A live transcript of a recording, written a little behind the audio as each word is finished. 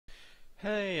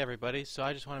Hey everybody, so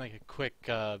I just want to make a quick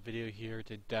video here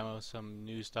to demo some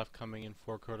new stuff coming in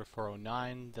 4coder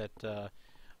 409 that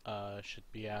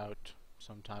should be out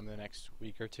sometime in the next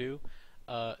week or two.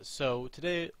 So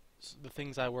today the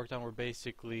things I worked on were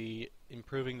basically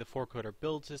improving the 4coder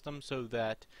build system so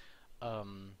that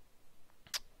um,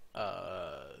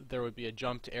 there would be a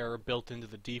jumped error built into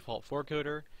the default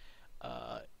 4coder.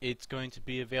 It's going to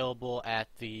be available at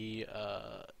the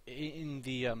in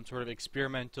the sort of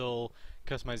experimental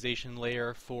customization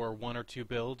layer for one or two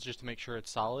builds just to make sure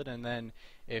it's solid, and then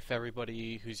if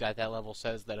everybody who's at that level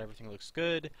says that everything looks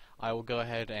good, I will go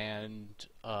ahead and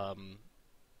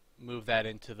move that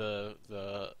into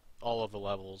the all of the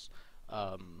levels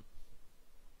of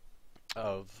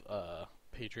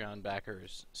Patreon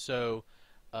backers. So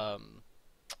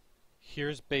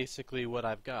here's basically what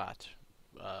I've got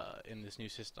in this new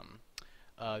system.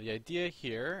 The idea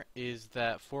here is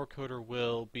that 4coder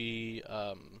will be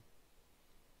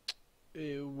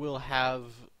it will have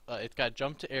it's got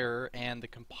jump to error, and the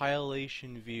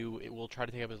compilation view, it will try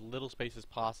to take up as little space as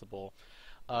possible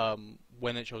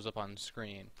when it shows up on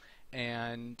screen.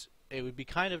 And it would be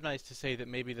kind of nice to say that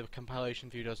maybe the compilation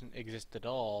view doesn't exist at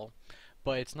all,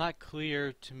 but it's not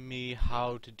clear to me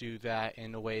how to do that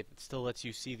in a way that still lets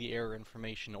you see the error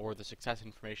information or the success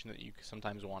information that you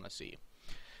sometimes want to see.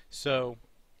 So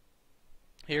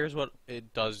here's what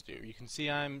it does do. You can see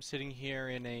I'm sitting here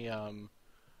in a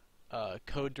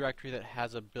code directory that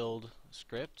has a build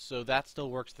script, so that still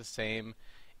works the same.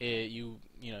 You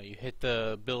hit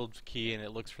the build key and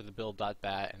it looks for the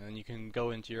build.bat, and then you can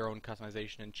go into your own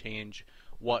customization and change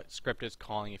what script it's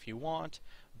calling if you want,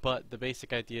 but the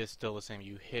basic idea is still the same.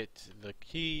 You hit the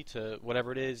key to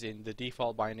whatever it is. In the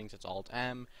default bindings it's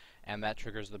Alt-M, and that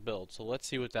triggers the build. So let's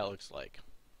see what that looks like.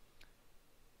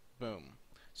 Boom.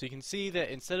 So you can see that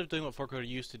instead of doing what 4coder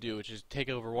used to do, which is take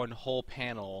over one whole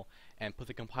panel and put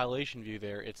the compilation view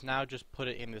there, it's now just put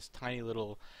it in this tiny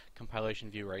little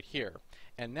compilation view right here.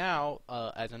 And now,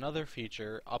 as another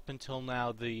feature, up until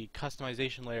now the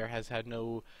customization layer has had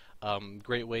no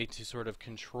great way to sort of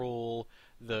control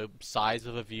the size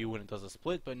of a view when it does a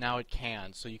split, but now it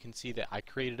can. So you can see that I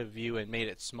created a view and made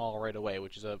it small right away,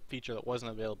 which is a feature that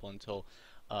wasn't available until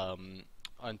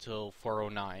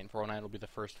 409. 409 will be the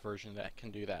first version that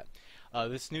can do that.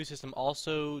 This new system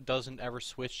also doesn't ever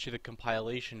switch to the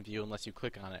compilation view unless you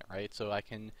click on it, right? So I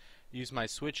can use my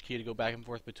switch key to go back and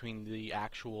forth between the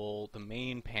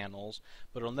main panels,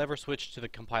 but it'll never switch to the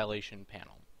compilation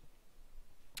panel.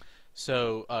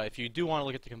 So if you do want to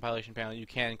look at the compilation panel, you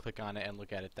can click on it and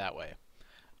look at it that way.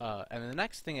 And the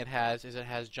next thing it has is it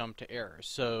has jump to error.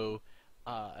 So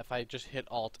if I just hit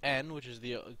Alt-N, which is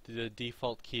the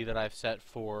default key that I've set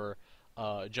for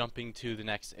jumping to the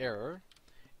next error,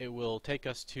 it will take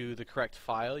us to the correct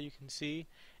file, you can see,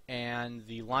 and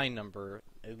the line number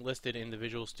listed in the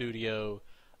Visual Studio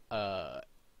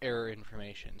error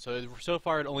information. So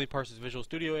far it only parses Visual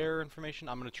Studio error information.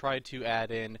 I'm going to try to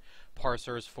add in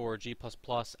parsers for G++,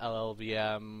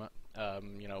 LLVM,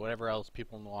 whatever else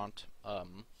people want.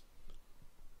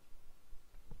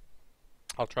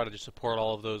 I'll try to just support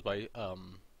all of those by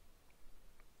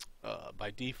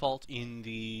default in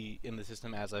the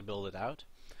system as I build it out.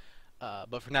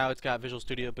 But for now, it's got Visual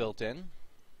Studio built in,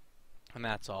 and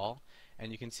that's all.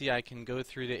 And you can see I can go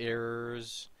through the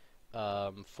errors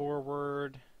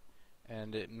forward,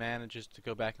 and it manages to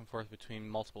go back and forth between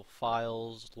multiple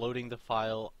files, loading the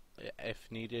file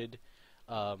if needed.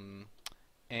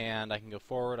 And I can go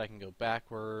forward, I can go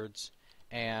backwards.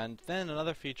 And then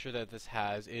another feature that this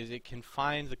has is it can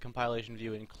find the compilation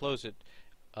view and close it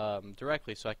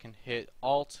directly, so I can hit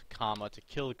Alt, to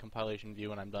kill the compilation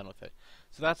view when I'm done with it.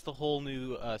 So that's the whole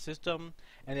new system,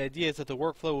 and the idea is that the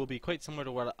workflow will be quite similar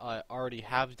to what I already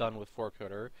have done with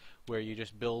 4coder, where you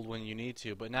just build when you need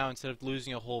to, but now instead of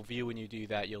losing a whole view when you do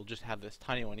that, you'll just have this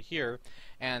tiny one here,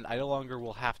 and I no longer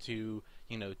will have to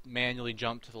manually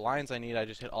jump to the lines I need. I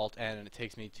just hit Alt-N and it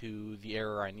takes me to the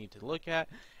error I need to look at,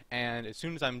 and as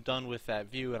soon as I'm done with that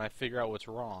view and I figure out what's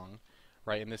wrong,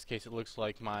 right, in this case it looks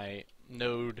like my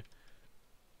node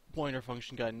pointer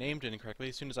function got named incorrectly.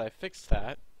 As soon as I fix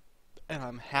that and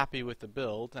I'm happy with the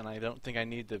build and I don't think I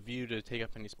need the view to take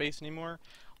up any space anymore,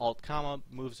 Alt,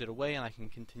 moves it away, and I can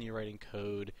continue writing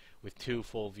code with two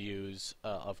full views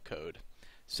of code.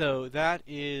 So that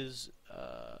is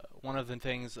one of the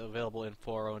things available in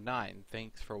 409.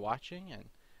 Thanks for watching, and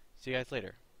see you guys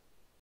later.